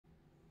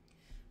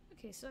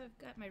Okay, so I've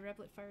got my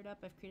Replit fired up.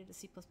 I've created a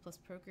C++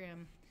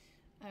 program.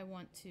 I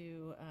want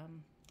to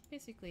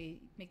basically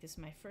make this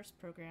my first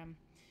program.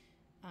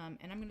 And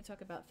I'm going to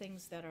talk about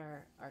things that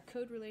are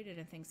code related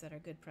and things that are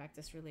good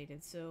practice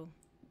related. So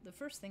the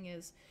first thing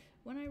is,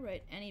 when I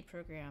write any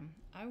program,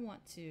 I want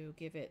to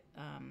give it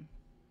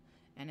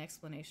an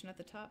explanation at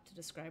the top to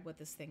describe what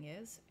this thing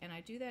is. And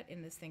I do that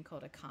in this thing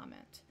called a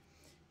comment.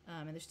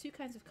 And there's two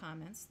kinds of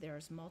comments.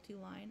 There's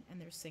multi-line and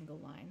there's single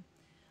line.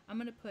 I'm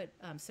going to put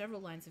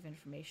several lines of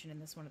information in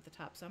this one at the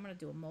top. So I'm going to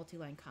do a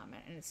multi-line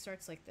comment, and it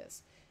starts like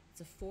this.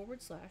 It's a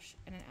forward slash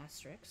and an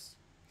asterisk.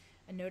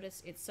 And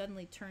notice it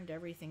suddenly turned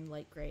everything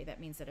light gray. That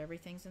means that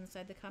everything's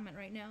inside the comment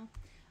right now.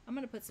 I'm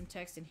going to put some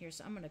text in here,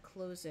 so I'm going to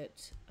close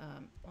it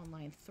on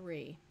line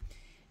 3.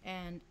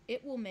 And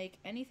it will make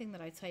anything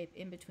that I type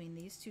in between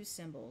these two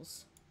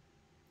symbols.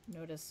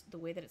 Notice the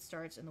way that it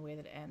starts and the way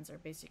that it ends are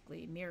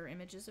basically mirror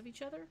images of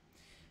each other.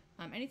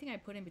 Anything I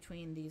put in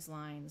between these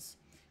lines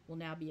will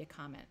now be a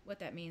comment. What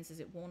that means is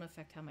it won't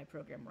affect how my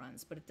program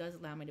runs, but it does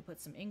allow me to put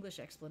some English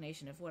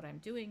explanation of what I'm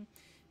doing,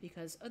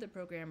 because other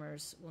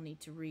programmers will need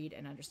to read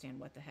and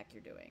understand what the heck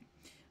you're doing.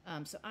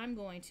 So I'm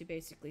going to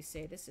basically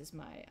say this is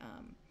my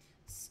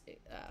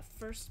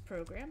first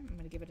program. I'm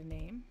going to give it a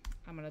name.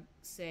 I'm going to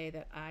say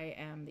that I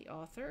am the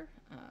author.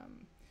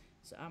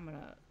 So I'm going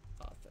to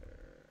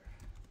author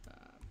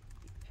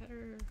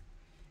header.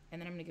 And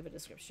then I'm going to give a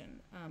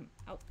description.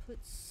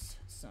 Outputs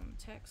some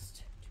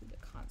text to the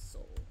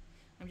console.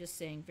 I'm just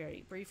saying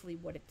very briefly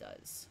what it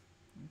does.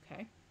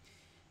 Okay.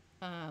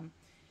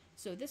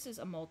 So this is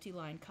a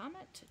multi-line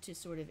comment to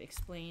sort of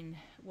explain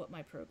what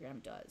my program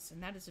does.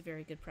 And that is a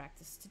very good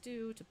practice to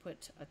do, to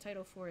put a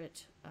title for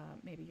it,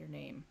 maybe your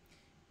name,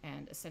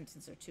 and a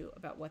sentence or two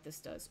about what this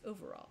does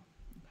overall.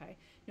 Okay.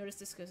 Notice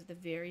this goes at the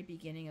very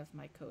beginning of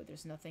my code.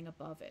 There's nothing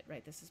above it,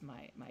 right? This is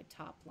my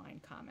top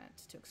line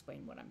comment to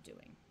explain what I'm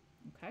doing.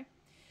 Okay.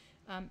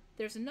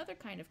 There's another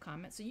kind of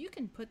comment, so you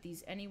can put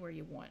these anywhere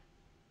you want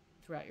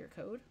throughout your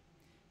code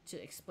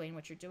to explain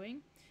what you're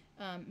doing.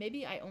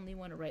 Maybe I only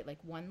want to write like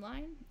one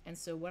line, and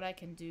so what I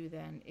can do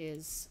then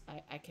is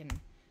I can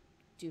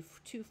do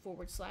 2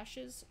 forward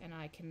slashes, and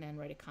I can then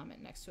write a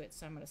comment next to it.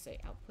 So I'm going to say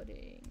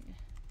outputting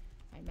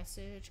my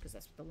message, because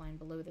that's what the line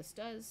below this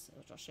does,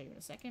 which I'll show you in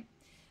a second.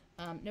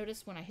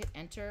 Notice when I hit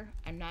enter,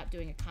 I'm not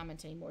doing a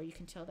comment anymore. You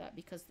can tell that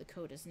because the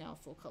code is now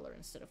full color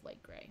instead of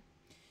light gray.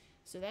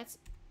 So that's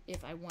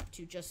if I want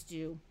to just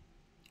do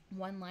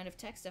one line of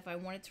text. If I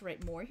wanted to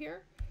write more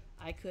here,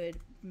 I could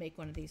make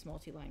one of these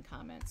multi-line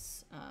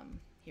comments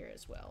here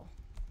as well.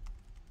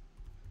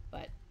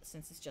 But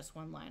since it's just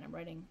one line I'm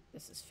writing,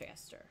 this is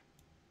faster.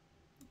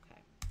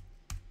 Okay.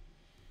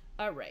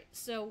 All right.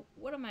 So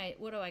what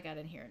do I got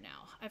in here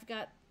now? I've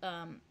got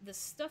the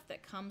stuff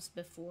that comes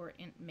before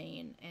int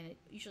main, and it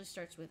usually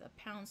starts with a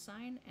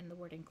 £sign and the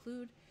word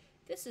include.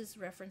 This is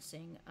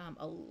referencing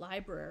a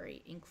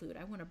library include.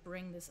 I want to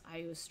bring this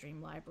iostream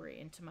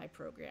library into my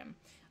program.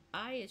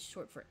 I is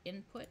short for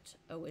input,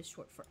 O is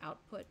short for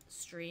output,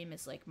 stream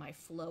is like my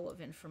flow of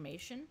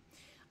information.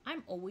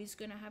 I'm always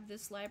going to have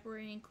this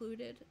library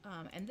included,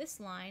 and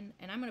this line,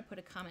 and I'm going to put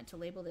a comment to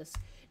label this.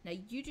 Now,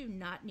 you do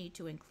not need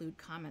to include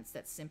comments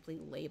that simply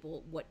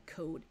label what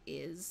code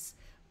is.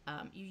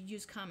 You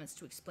use comments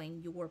to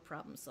explain your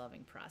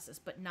problem-solving process,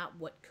 but not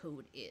what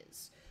code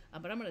is.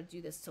 But I'm going to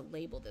do this to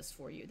label this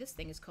for you. This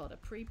thing is called a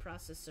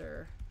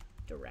preprocessor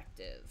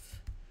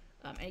directive.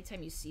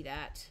 Anytime you see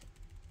that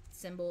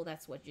symbol,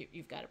 that's what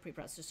you've got, a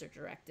preprocessor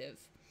directive.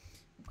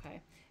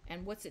 Okay,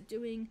 and what's it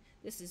doing?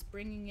 This is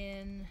bringing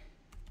in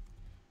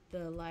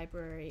the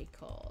library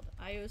called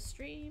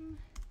iostream,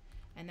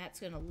 and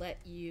that's going to let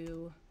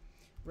you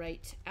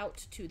write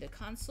out to the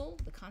console.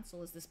 The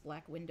console is this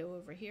black window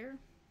over here,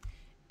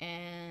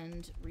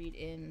 and read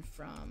in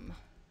from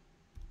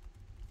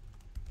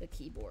the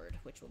keyboard,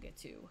 which we'll get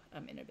to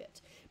in a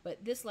bit.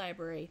 But this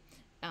library,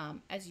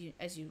 as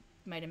you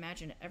might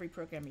imagine, every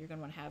program you're going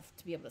to want to have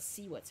to be able to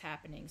see what's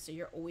happening, so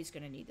you're always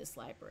going to need this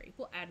library.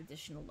 We'll add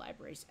additional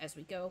libraries as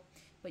we go,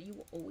 but you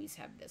will always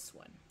have this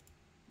one.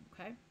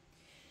 Okay.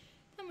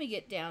 Then we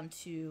get down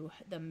to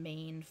the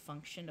main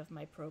function of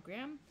my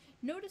program.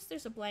 Notice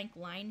there's a blank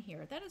line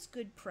here. That is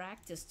good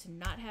practice to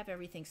not have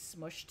everything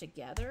smushed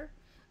together,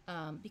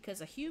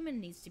 because a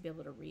human needs to be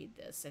able to read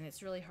this, and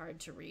it's really hard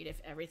to read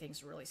if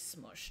everything's really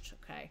smushed.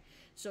 Okay,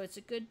 so it's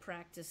a good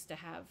practice to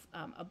have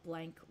a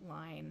blank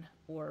line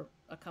or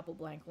a couple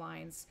blank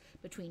lines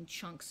between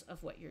chunks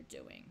of what you're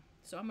doing.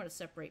 So I'm going to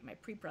separate my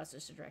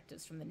preprocessor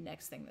directives from the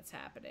next thing that's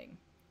happening.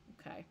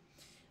 Okay,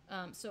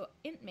 so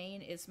int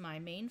main is my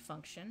main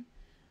function.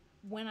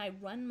 When I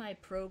run my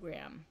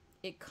program,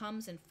 it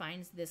comes and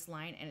finds this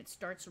line, and it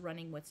starts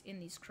running what's in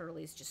these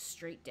curlies just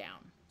straight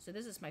down. So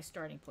this is my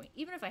starting point.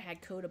 Even if I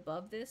had code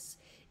above this,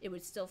 it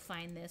would still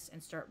find this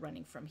and start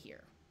running from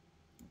here.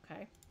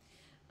 Okay,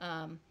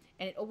 and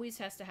it always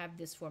has to have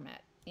this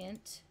format,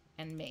 int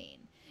and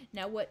main.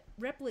 Now what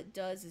Replit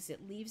does is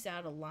it leaves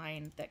out a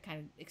line that kind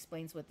of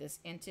explains what this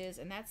int is,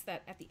 and that's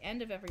that at the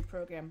end of every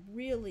program,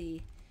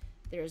 really,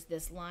 there's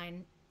this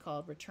line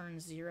called return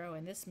 0,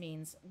 and this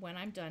means when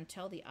I'm done,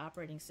 tell the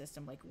operating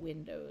system, like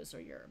Windows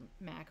or your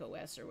Mac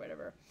OS or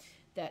whatever,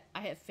 that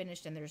I have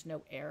finished and there's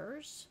no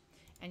errors.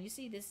 And you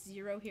see this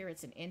 0 here,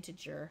 it's an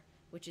integer,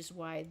 which is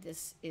why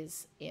this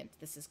is int.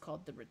 This is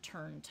called the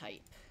return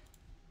type.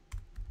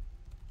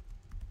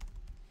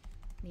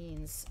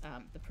 Means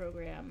the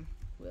program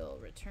will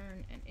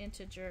return an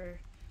integer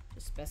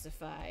to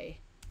specify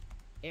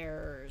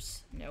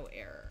errors, no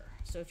error.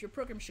 So if your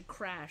program should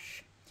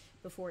crash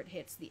before it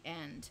hits the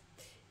end,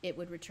 it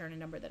would return a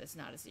number that is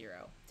not a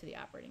 0 to the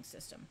operating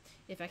system.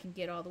 If I can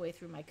get all the way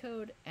through my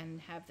code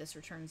and have this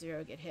return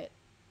 0 get hit,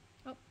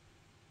 oh,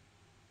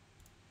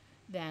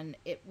 then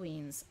it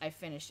means I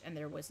finished and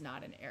there was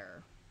not an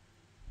error.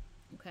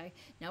 Okay,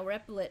 now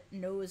Replit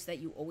knows that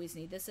you always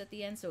need this at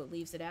the end, so it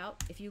leaves it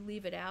out. If you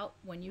leave it out,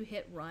 when you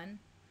hit run,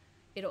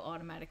 it'll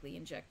automatically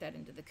inject that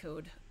into the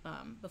code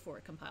before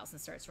it compiles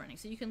and starts running.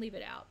 So you can leave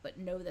it out, but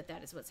know that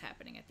that is what's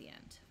happening at the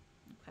end.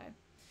 Okay.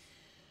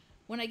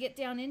 When I get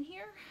down in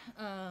here,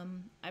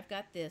 I've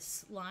got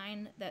this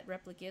line that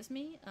Replit gives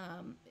me.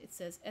 It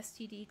says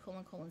std :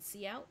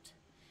 cout.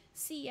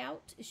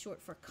 Cout is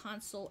short for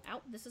console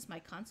out. This is my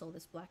console,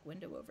 this black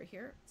window over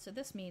here. So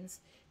this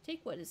means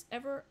take what is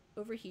ever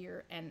over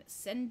here and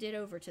send it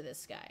over to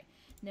this guy.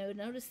 Now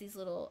notice these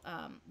little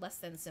less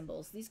than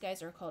symbols. These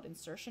guys are called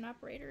insertion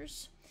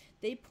operators.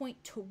 They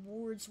point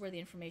towards where the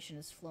information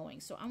is flowing.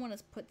 So I want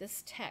to put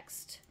this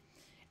text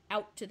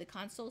out to the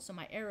console. So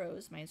my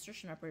arrows, my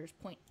insertion operators,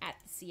 point at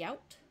the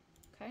cout.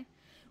 Okay.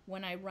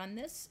 When I run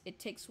this, it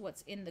takes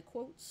what's in the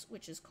quotes,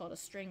 which is called a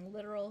string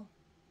literal,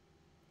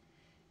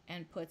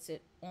 and puts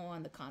it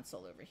on the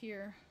console over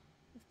here.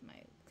 If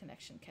my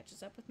connection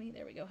catches up with me,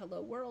 there we go,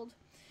 hello world.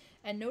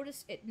 And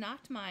notice it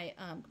knocked my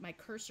my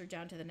cursor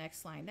down to the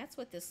next line. That's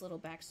what this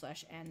little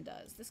 \n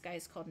does. This guy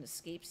is called an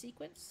escape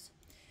sequence.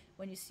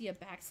 When you see a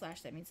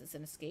backslash, that means it's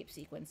an escape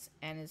sequence,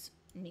 and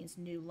means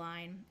new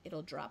line.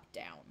 It'll drop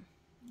down.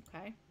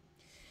 Okay.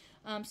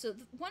 So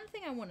one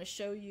thing I want to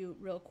show you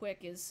real quick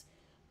is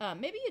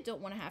maybe you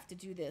don't want to have to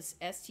do this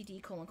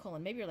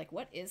std : Maybe you're like,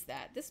 what is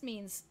that? This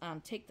means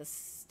take the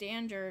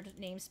standard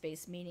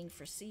namespace meaning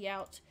for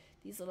cout.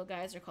 These little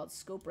guys are called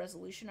scope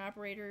resolution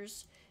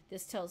operators.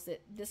 This tells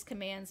that this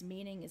command's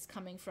meaning is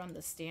coming from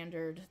the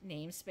standard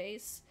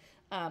namespace.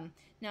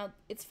 Now,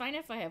 it's fine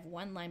if I have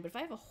one line, but if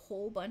I have a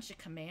whole bunch of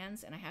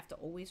commands and I have to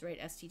always write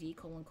std :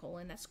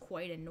 that's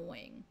quite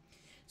annoying.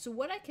 So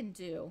what I can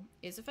do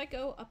is if I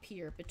go up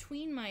here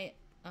between my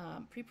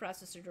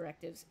preprocessor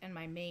directives and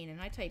my main, and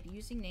I type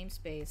using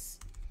namespace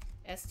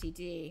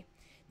std,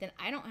 then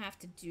I don't have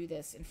to do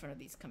this in front of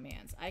these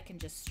commands. I can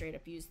just straight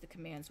up use the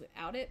commands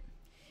without it,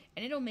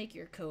 and it'll make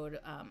your code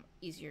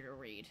easier to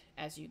read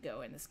as you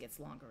go, and this gets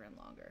longer and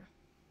longer.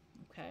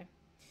 Okay.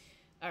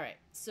 All right.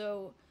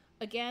 So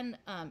again,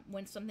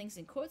 when something's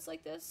in quotes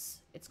like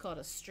this, it's called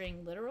a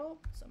string literal.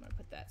 So I'm going to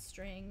put that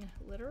string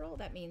literal.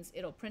 That means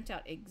it'll print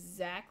out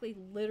exactly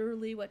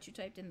literally what you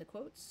typed in the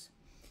quotes.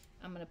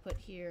 I'm going to put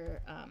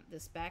here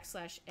this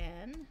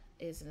 \n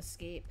is an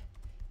escape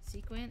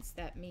sequence.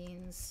 That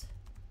means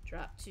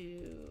drop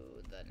to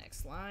the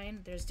next line.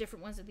 There's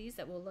different ones of these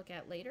that we'll look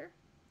at later.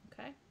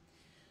 Okay.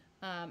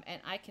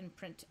 And I can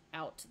print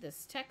out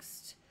this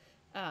text.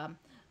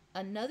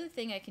 Another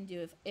thing I can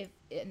do, if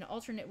an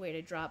alternate way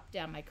to drop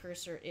down my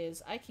cursor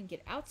is I can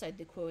get outside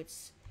the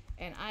quotes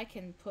and I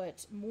can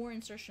put more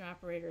insertion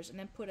operators and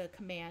then put a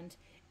command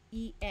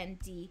end.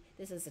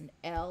 This is an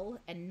L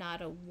and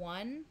not a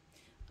 1.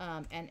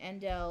 And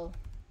endl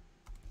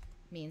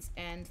means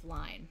end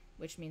line,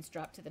 which means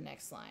drop to the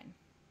next line.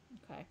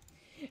 Okay.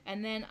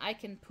 And then I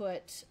can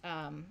put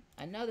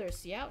another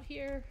cout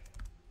here.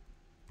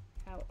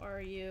 How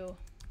are you?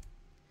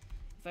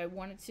 If I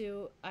wanted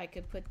to, I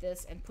could put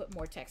this and put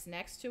more text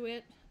next to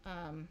it.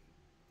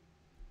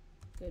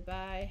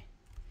 Goodbye.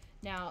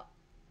 Now,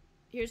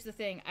 here's the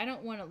thing. I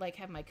don't want to like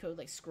have my code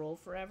like scroll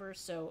forever,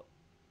 so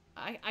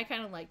I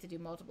kind of like to do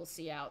multiple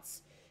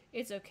couts.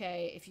 It's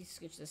okay if you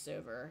switch this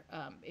over,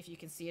 if you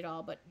can see it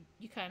all, but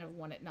you kind of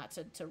want it not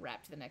to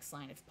wrap to the next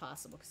line if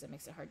possible, because it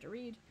makes it hard to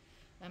read.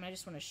 I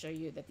just want to show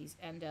you that these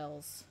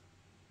endls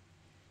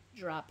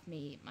drop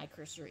me my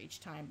cursor each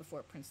time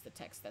before it prints the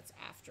text that's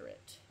after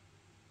it.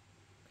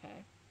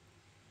 Okay.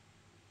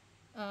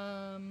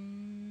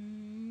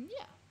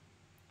 Yeah.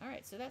 All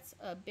right, so that's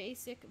a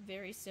basic,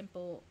 very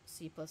simple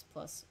C++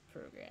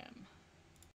 program.